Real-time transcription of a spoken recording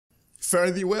Fare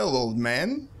thee well, old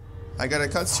man. I got a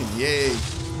cutscene, yay.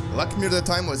 Luck near the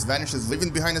timeless vanishes, leaving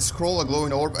behind a scroll, a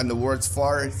glowing orb, and the words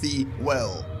fare thee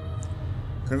well.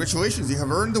 Congratulations, you have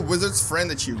earned the Wizard's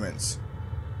Friend achievement.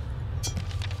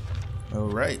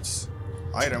 Alright.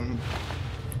 Item.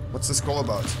 What's the scroll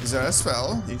about? Is that a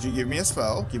spell? Did you give me a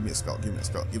spell? Give me a spell, give me a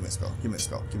spell, give me a spell, give me a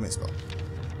spell, give me a spell.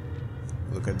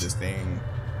 Look at this thing.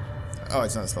 Oh,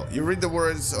 it's not a spell. You read the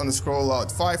words on the scroll out.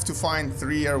 5 to find,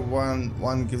 3 are 1.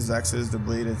 1 gives access, the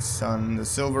bladed sun, the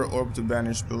silver orb to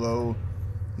banish below,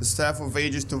 the staff of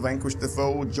ages to vanquish the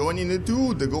foe, joining the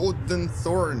 2, the golden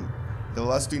thorn, the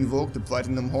last to invoke the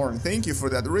platinum horn. Thank you for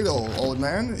that riddle, old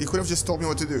man. You could have just told me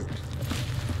what to do.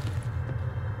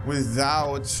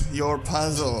 Without your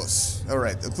puzzles.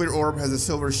 Alright, a clear orb has a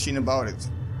silver sheen about it.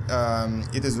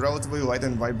 It is relatively light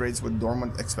and vibrates with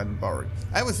dormant expanded power.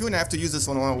 I have a feeling I have to use this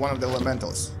on one of the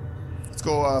elementals. Let's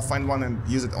go find one and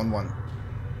use it on one.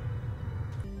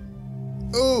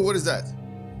 Oh, what is that?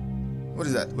 What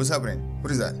is that? What's happening?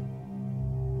 What is that?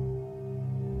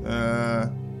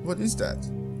 What is that?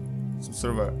 Some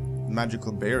sort of a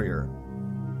magical barrier.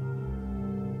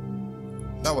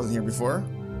 That wasn't here before.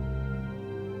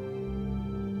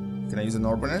 Can I use an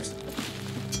orb on it?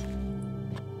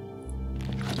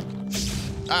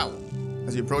 Ow!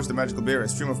 As you approach the magical barrier, a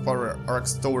stream of power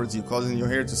arcs towards you, causing your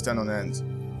hair to stand on end.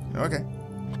 Okay.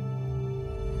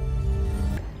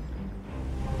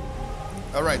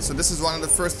 Alright, so this is one of the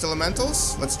first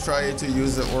elementals. Let's try to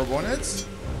use the orb on it.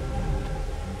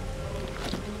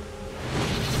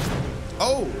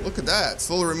 Oh, look at that!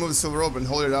 Slowly remove the silver orb and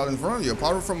hold it out in front of you.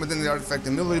 Power from within the artifact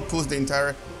immediately pulls the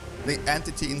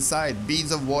entity inside.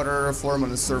 Beads of water form on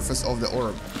the surface of the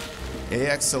orb.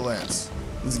 Excellent.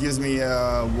 This gives me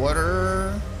a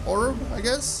water orb, I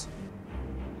guess?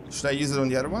 Should I use it on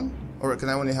the other one? Or can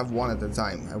I only have one at a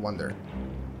time? I wonder.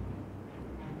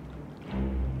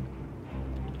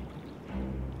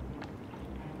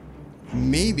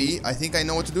 Maybe, I think I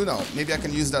know what to do now. Maybe I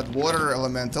can use that water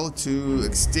elemental to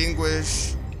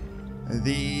extinguish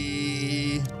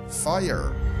the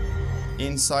fire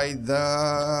inside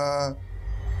the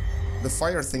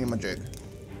fire thingamajig.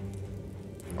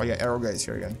 Oh yeah, arrow guy is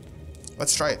here again.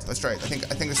 Let's try it. Let's try it. I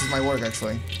think this is my work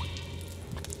actually.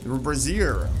 The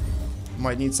brazier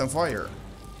might need some fire.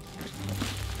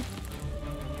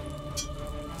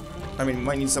 I mean,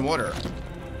 might need some water.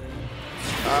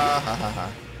 Ah ha ha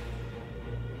ha.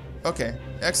 Okay,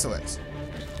 excellent.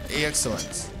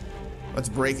 Excellent. Let's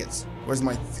break it. Where's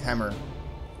my hammer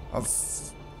of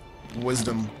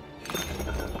wisdom?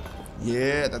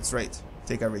 Yeah, that's right.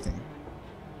 Take everything.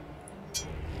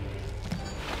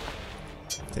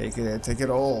 Take it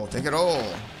all. Take it all.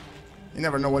 You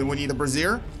never know when we need a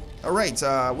brazier. Alright,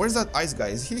 where's that ice guy?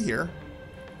 Is he here?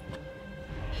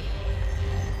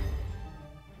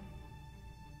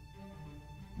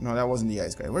 No, that wasn't the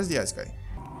ice guy. Where's the ice guy?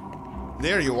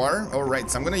 There you are. Alright,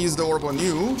 so I'm gonna use the orb on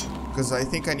you, because I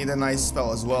think I need an ice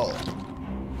spell as well.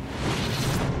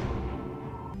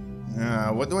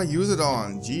 What do I use it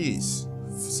on? Jeez.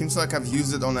 Seems like I've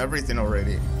used it on everything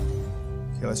already.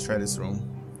 Okay, let's try this room.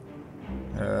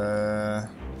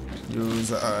 Use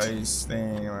the ice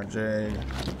thing or jig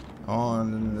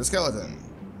on the skeleton.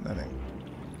 Nothing.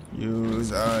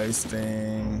 Use ice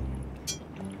thing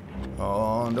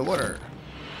on the water.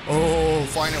 Oh,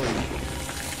 finally.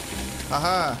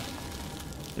 Haha.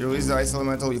 You release the ice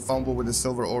elemental, you fumble with the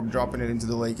silver orb, dropping it into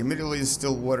the lake. Immediately, the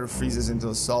still water freezes into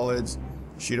a solid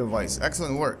sheet of ice.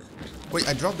 Excellent work. Wait,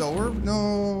 I dropped the orb?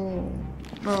 No.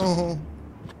 No.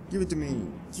 Give it to me.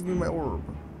 Give me my orb.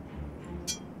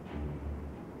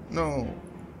 No.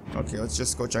 Okay, let's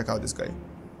just go check out this guy.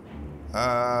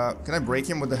 Can I break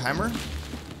him with the hammer?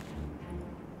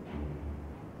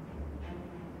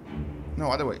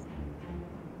 No, other way.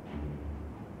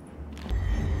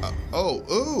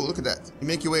 Oh, look at that. You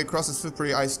make your way across the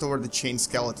slippery ice toward the chained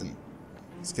skeleton.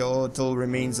 Skeletal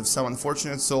remains of some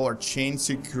unfortunate soul are chained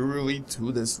securely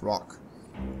to this rock.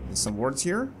 There's some words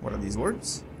here. What are these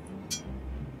words?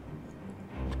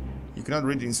 You cannot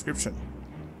read the inscription.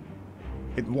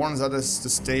 It warns others to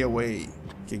stay away.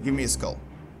 Okay, give me a skull.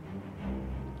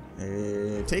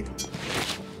 Take.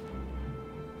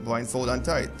 Blindfold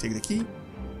untied. Take the key.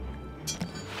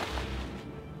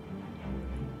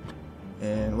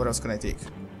 And what else can I take?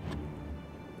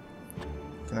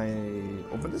 Can I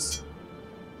open this?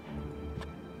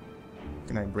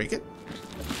 Can I break it?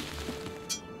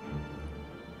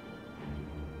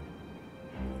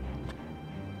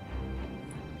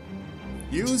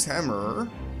 Use hammer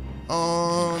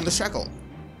on the shackle.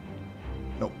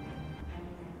 Nope.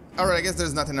 Alright, I guess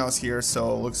there's nothing else here,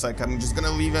 so looks like I'm just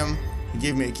gonna leave him. He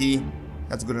gave me a key.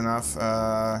 That's good enough.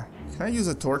 Can I use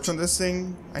a torch on this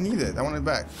thing? I need it. I want it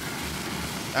back.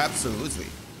 Absolutely.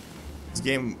 This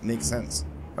game makes sense.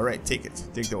 Alright, take it.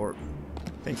 Take the orb.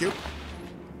 Thank you.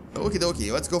 Okie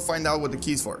dokie. Let's go find out what the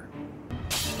key's for.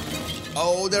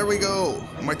 Oh, there we go.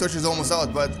 My torch is almost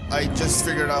out, but I just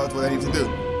figured out what I need to do.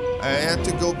 I had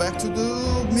to go back to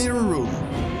the mirror room.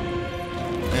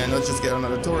 And let's just get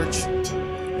another torch.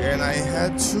 And I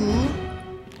had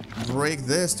to break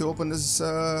this to open this,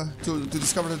 to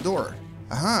discover the door.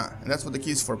 Aha, and that's what the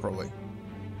key's for, probably.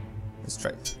 Let's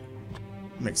try it.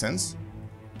 Makes sense.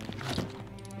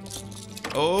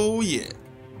 Oh, yeah.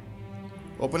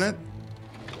 Open it.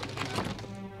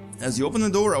 As you open the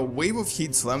door, a wave of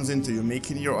heat slams into you,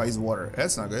 making your eyes water.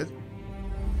 That's not good.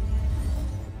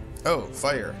 Oh,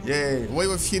 fire. Yay. A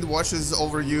wave of heat washes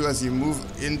over you as you move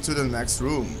into the next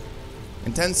room.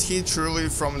 Intense heat, truly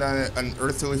from an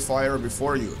unearthly fire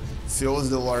before you, fills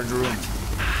the large room.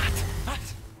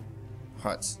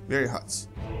 Hot. Very hot.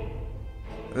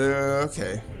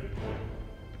 Okay.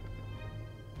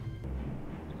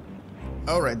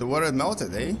 Alright, the water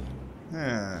melted, eh?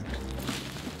 Huh.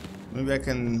 Maybe I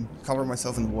can cover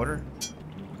myself in water?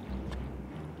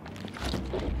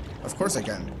 Of course I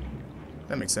can.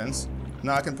 That makes sense.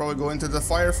 Now I can probably go into the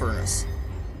fire furnace.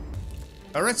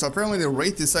 Alright, so apparently the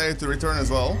Wraith decided to return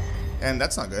as well. And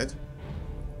that's not good.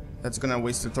 That's gonna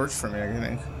waste the torch for me, I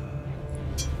think.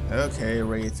 Okay,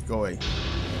 Wraith, go away.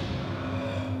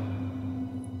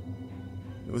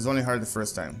 It was only hard the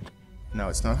first time. No,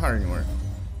 it's not hard anymore.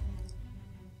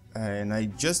 And I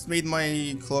just made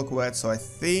my cloak wet, so I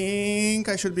think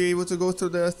I should be able to go to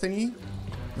the thingy.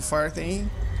 The fire thingy.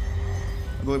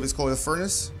 I believe it's called the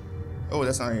furnace. Oh,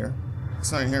 that's not here.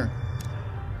 It's not in here.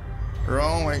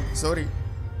 Wrong way. Sorry.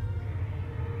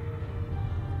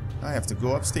 I have to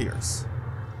go upstairs.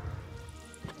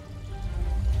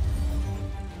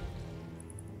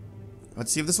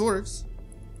 Let's see if this works.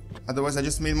 Otherwise, I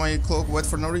just made my cloak wet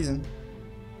for no reason.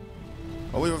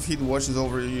 A wave of heat washes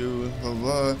over you. Blah,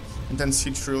 blah. Intense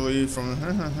heat truly from.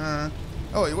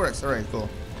 Oh, it works. Alright, cool.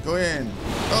 Go in.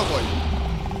 Oh boy.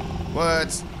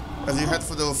 What? As you head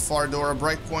for the far door, a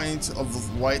bright point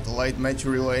of white light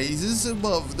materializes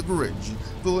above the bridge,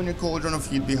 pulling a cauldron of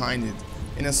heat behind it.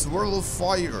 In a swirl of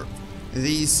fire,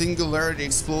 the singularity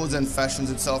explodes and fashions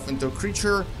itself into a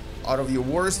creature out of your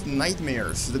worst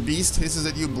nightmares. The beast hisses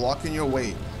at you, blocking your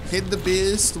way. Hit the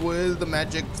beast with the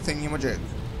magic thingy-majig.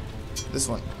 This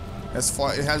one.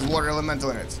 It has water elemental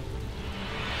in it.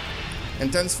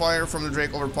 Intense fire from the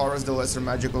Drake overpowers the lesser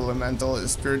magical elemental. The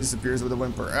spirit disappears with a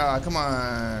whimper. Ah, come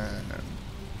on.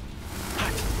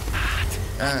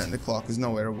 And the clock is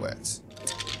nowhere wet.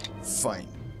 Fine.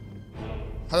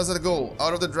 How does that go?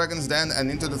 Out of the dragon's den and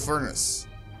into the furnace.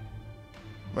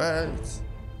 But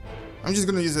I'm just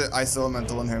gonna use the ice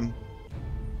elemental on him.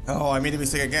 Oh, I made a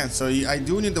mistake again. So I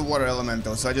do need the water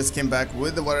elemental. So I just came back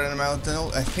with the water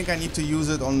elemental. I think I need to use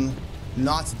it on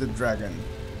not the dragon.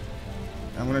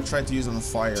 I'm gonna try to use it on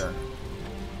fire.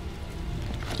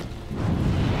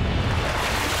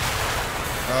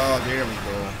 Oh, there we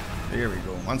go. There we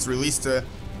go. Once released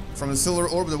from the silver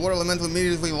orb, the water elemental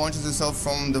immediately launches itself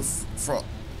from the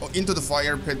into the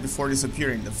fire pit before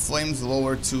disappearing. The flames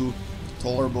lower to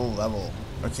tolerable level.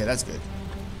 Okay, that's good.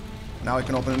 Now I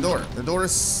can open the door. The door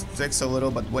sticks a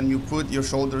little, but when you put your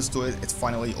shoulders to it, it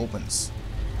finally opens.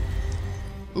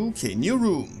 Okay, new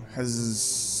room. Has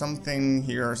something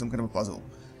here, some kind of a puzzle.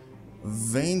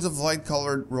 Veins of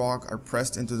light-colored rock are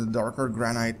pressed into the darker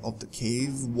granite of the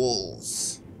cave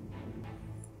walls.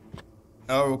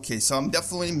 Okay, so I'm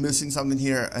definitely missing something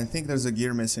here. I think there's a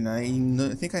gear missing. I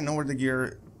think I know where the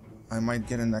gear. I might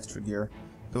get an extra gear.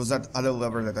 There was that other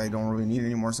lever that I don't really need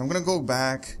anymore, so I'm gonna go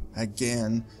back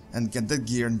again and get the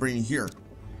gear and bring it here.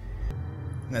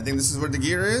 And I think this is where the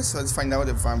gear is, so let's find out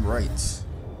if I'm right.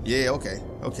 Yeah, okay.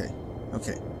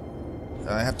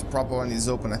 I have to prop one of these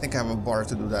open. I think I have a bar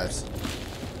to do that.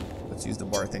 Let's use the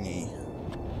bar thingy.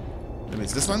 Maybe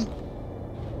it's this one?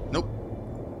 Nope.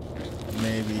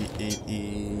 Maybe it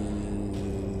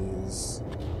is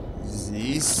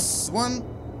this one?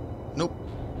 Nope.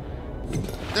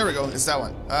 There we go, it's that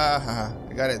one. I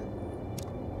got it.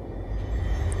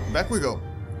 Back we go.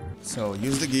 So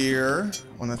use the gear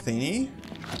on the thingy.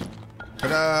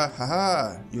 Ta-da!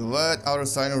 Haha! You let out a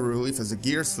sign of relief as the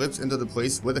gear slips into the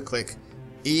place with a click.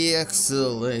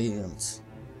 Excellent.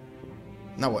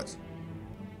 Now what?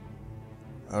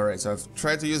 Alright, so I've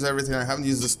tried to use everything. I haven't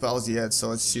used the spells yet, so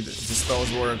let's see if the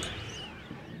spells work.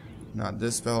 Not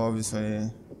this spell, obviously.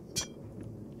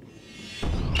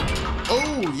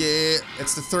 Oh, yeah!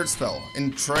 It's the third spell.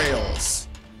 Entrails.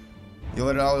 You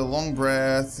let out a long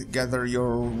breath, gather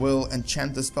your will, and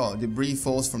chant the spell. Debris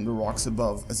falls from the rocks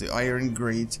above as the iron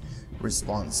grate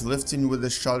responds, lifting with a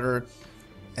shudder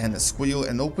and a squeal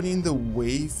and opening the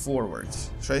way forward.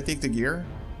 Should I take the gear?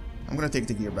 I'm gonna take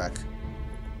the gear back.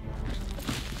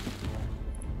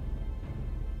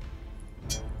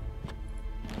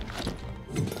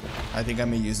 I think I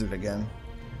may use it again.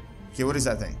 Okay, what is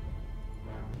that thing?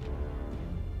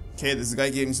 Okay, this guy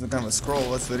gave me some kind of a scroll.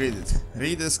 Let's read it.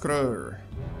 Read the scroll.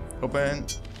 Open.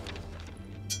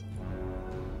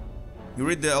 You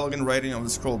read the elegant writing of the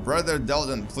scroll. Brother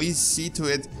Delden, please see to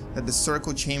it that the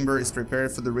circle chamber is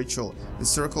prepared for the ritual. The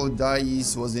circle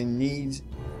dais was in need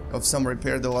of some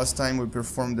repair the last time we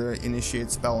performed the initiate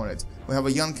spell on it. We have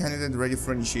a young candidate ready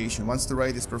for initiation. Once the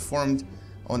rite is performed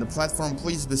on the platform,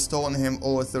 please bestow on him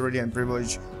all authority and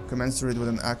privilege commensurate with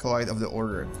an acolyte of the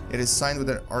order. It is signed with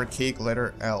an archaic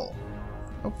letter L.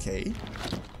 Okay.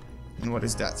 And what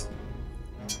is that?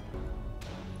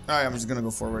 Alright, I'm just gonna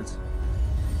go forward.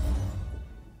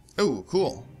 Oh,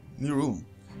 cool. New room.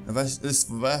 This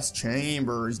vast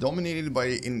chamber is dominated by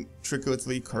an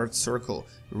intricately carved circle,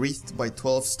 wreathed by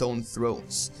 12 stone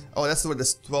thrones. Oh, that's what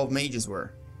the 12 mages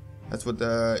were. That's what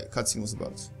the cutscene was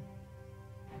about.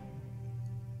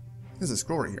 There's a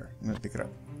scroll right here. I'm gonna pick it up.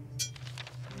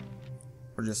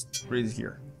 Or just read it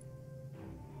here.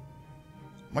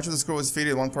 Much of the scroll is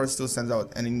faded, one part still stands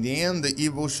out. And in the end, the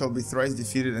evil shall be thrice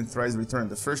defeated and thrice returned.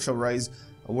 The first shall rise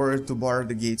a warrior to bar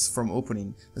the gates from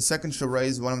opening. The second shall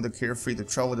raise one of the carefree to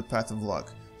travel the path of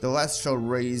luck. The last shall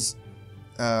raise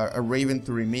a raven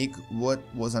to remake what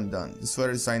was undone. The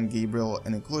sweater is signed Gabriel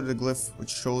and included a glyph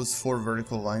which shows 4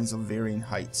 vertical lines of varying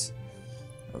heights.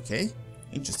 Okay,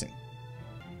 interesting.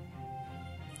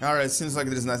 Alright, seems like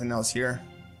there's nothing else here.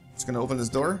 Just gonna open this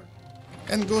door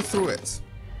and go through it.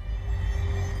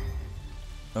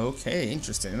 Okay,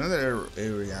 interesting. Another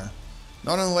area.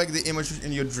 Not unlike the image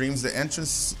in your dreams, the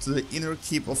entrance to the inner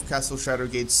keep of Castle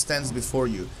Shadowgate stands before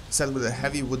you, set with a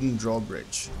heavy wooden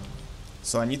drawbridge.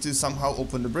 So I need to somehow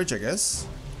open the bridge, I guess.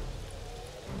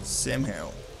 Somehow.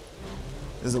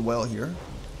 There's a well here.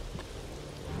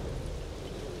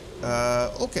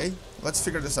 Okay, let's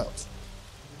figure this out.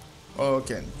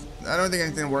 Okay, I don't think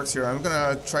anything works here. I'm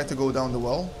gonna try to go down the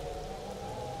well.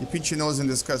 You pinch your nose in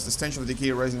disgust. The stench of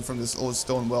decay rising from this old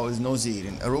stone well is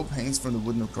nauseating. A rope hangs from the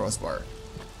wooden crossbar.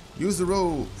 Use the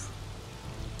rope.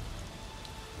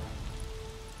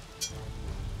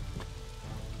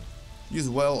 Use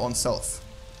well on self.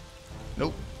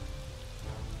 Nope.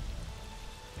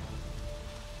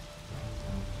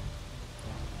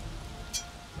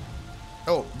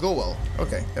 Oh, go well.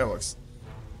 Okay, that works.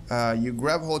 You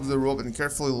grab hold of the rope and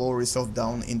carefully lower yourself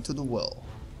down into the well.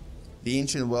 The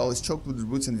ancient well is choked with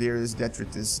roots and various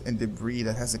detritus and debris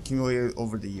that has accumulated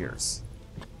over the years.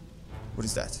 What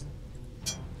is that?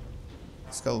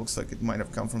 The skull looks like it might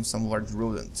have come from some large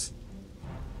rodent.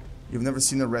 You've never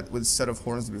seen a rat with a set of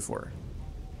horns before.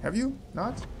 Have you?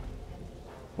 Not?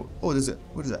 Oh, there's it.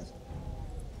 What is that?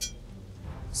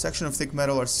 Section of thick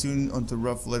metal are sewn onto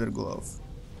rough leather glove.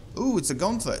 Ooh, it's a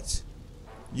gauntlet.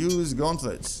 Use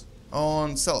gauntlets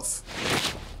on self.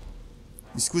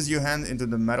 You squeeze your hand into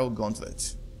the metal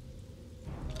gauntlet.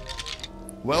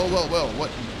 Well,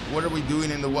 what are we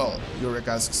doing in the well? Yorick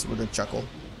asks with a chuckle.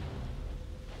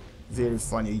 Very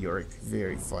funny, Yorick,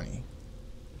 very funny.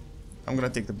 I'm gonna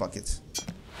take the bucket.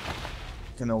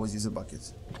 Can always use a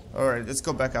bucket. Alright, let's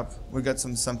go back up. We got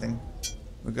something.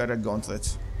 We got a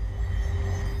gauntlet.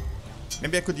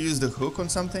 Maybe I could use the hook on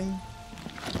something?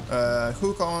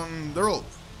 Hook on the rope.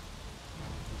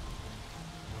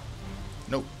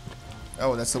 Nope.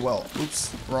 Oh, that's the well.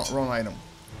 Oops, wrong item.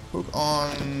 Hook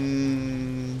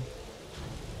on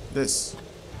this.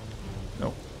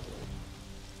 Nope.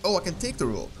 Oh, I can take the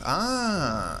rope.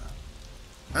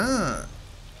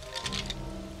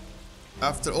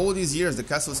 After all these years, the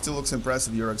castle still looks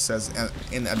impressive, Yorick says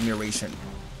in admiration.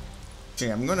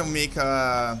 Okay, I'm gonna make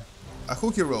a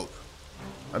hooky rope.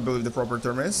 I believe the proper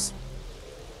term is.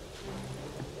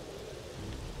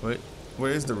 Wait,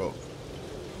 where is the rope?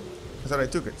 I thought I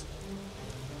took it.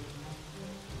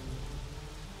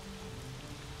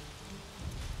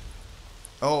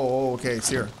 Oh, okay, it's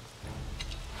here.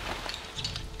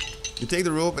 You take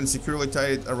the rope and securely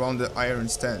tie it around the iron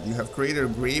stand. You have created a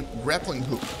grappling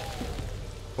hook,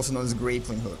 also known as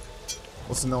grappling hook,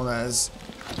 also known as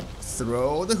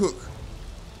throw the hook.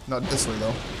 Not this way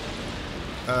though.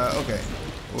 Okay,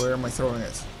 where am I throwing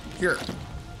it? Here.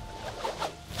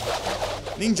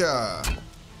 Ninja!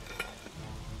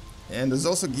 And there's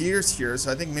also gears here,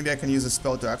 so I think maybe I can use a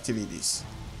spell to activate these.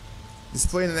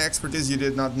 Displaying an expertise you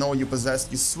did not know you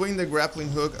possessed, you swing the grappling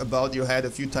hook about your head a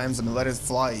few times and let it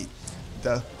fly.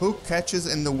 The hook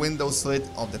catches in the window slit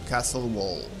of the castle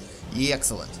wall.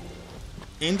 Excellent.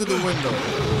 Into the window.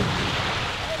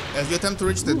 As you attempt to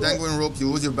reach the dangling rope, you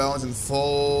lose your balance and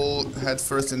fall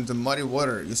headfirst into muddy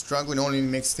water. Your struggling only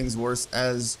makes things worse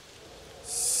as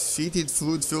fetid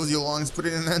fluid fills your lungs,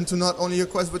 putting an end to not only your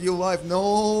quest but your life.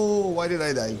 No! Why did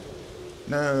I die?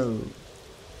 No.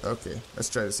 Okay, let's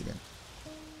try this again.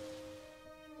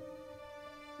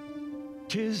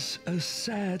 'Tis a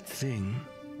sad thing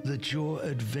that your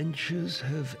adventures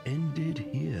have ended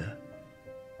here.